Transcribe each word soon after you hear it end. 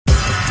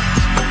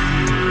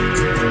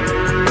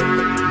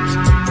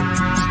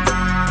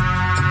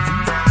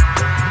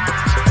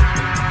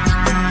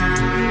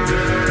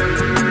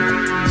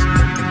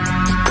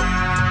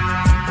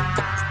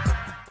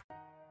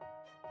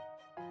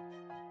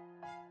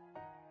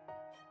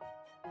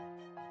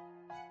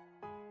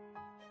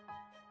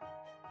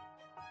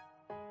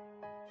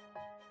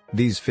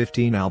These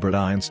 15 Albert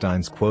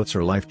Einstein's quotes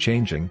are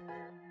life-changing.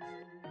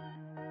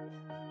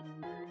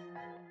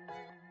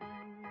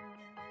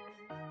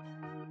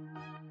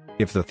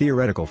 If the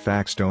theoretical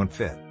facts don't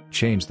fit,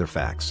 change the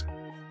facts.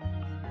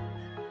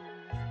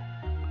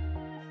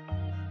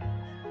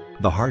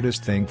 The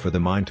hardest thing for the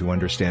mind to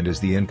understand is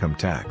the income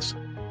tax.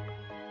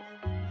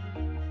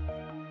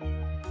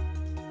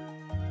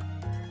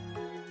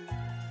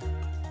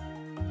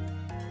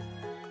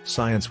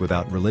 Science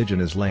without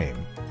religion is lame.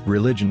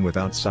 Religion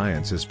without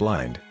science is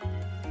blind.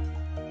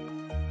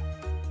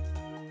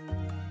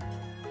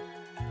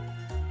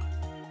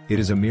 It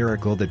is a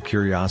miracle that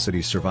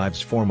curiosity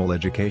survives formal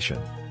education.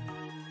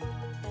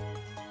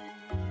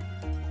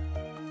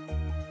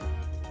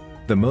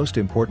 The most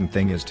important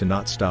thing is to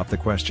not stop the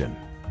question.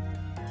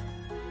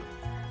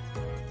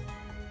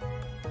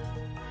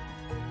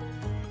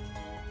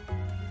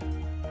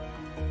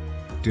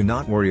 Do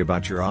not worry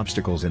about your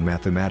obstacles in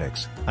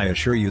mathematics, I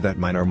assure you that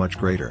mine are much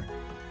greater.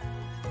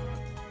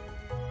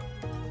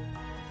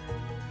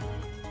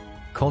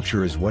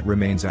 Culture is what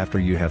remains after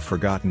you have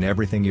forgotten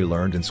everything you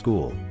learned in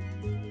school.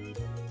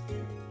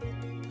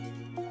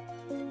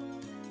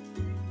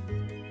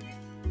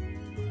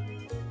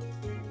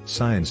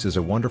 Science is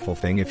a wonderful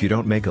thing if you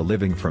don't make a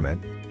living from it.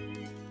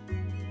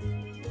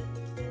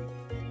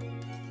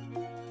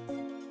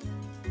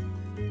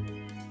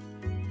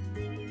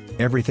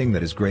 Everything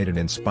that is great and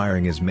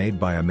inspiring is made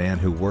by a man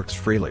who works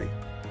freely.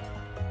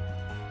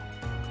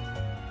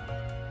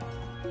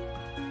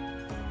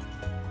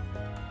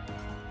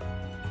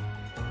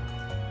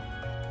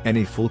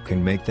 Any fool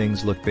can make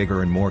things look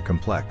bigger and more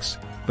complex,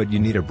 but you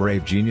need a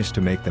brave genius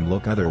to make them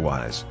look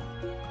otherwise.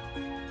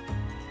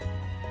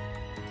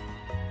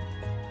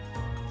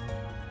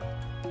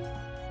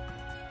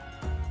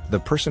 The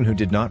person who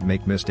did not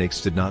make mistakes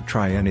did not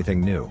try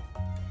anything new.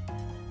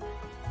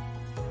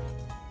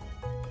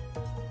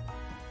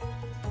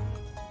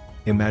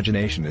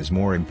 Imagination is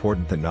more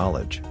important than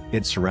knowledge,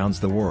 it surrounds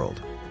the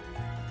world.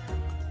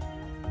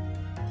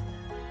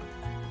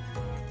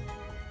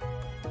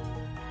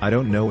 I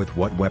don't know with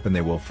what weapon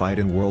they will fight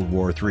in World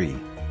War III,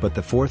 but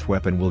the fourth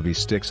weapon will be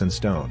sticks and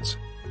stones.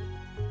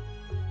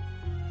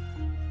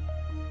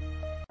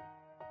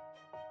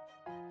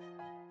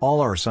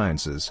 All our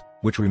sciences,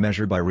 which we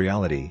measure by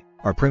reality,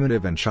 are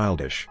primitive and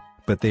childish,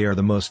 but they are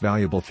the most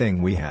valuable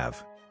thing we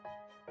have.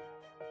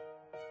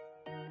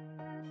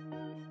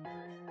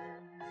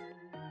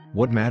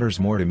 What matters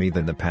more to me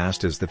than the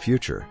past is the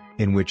future,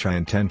 in which I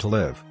intend to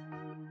live.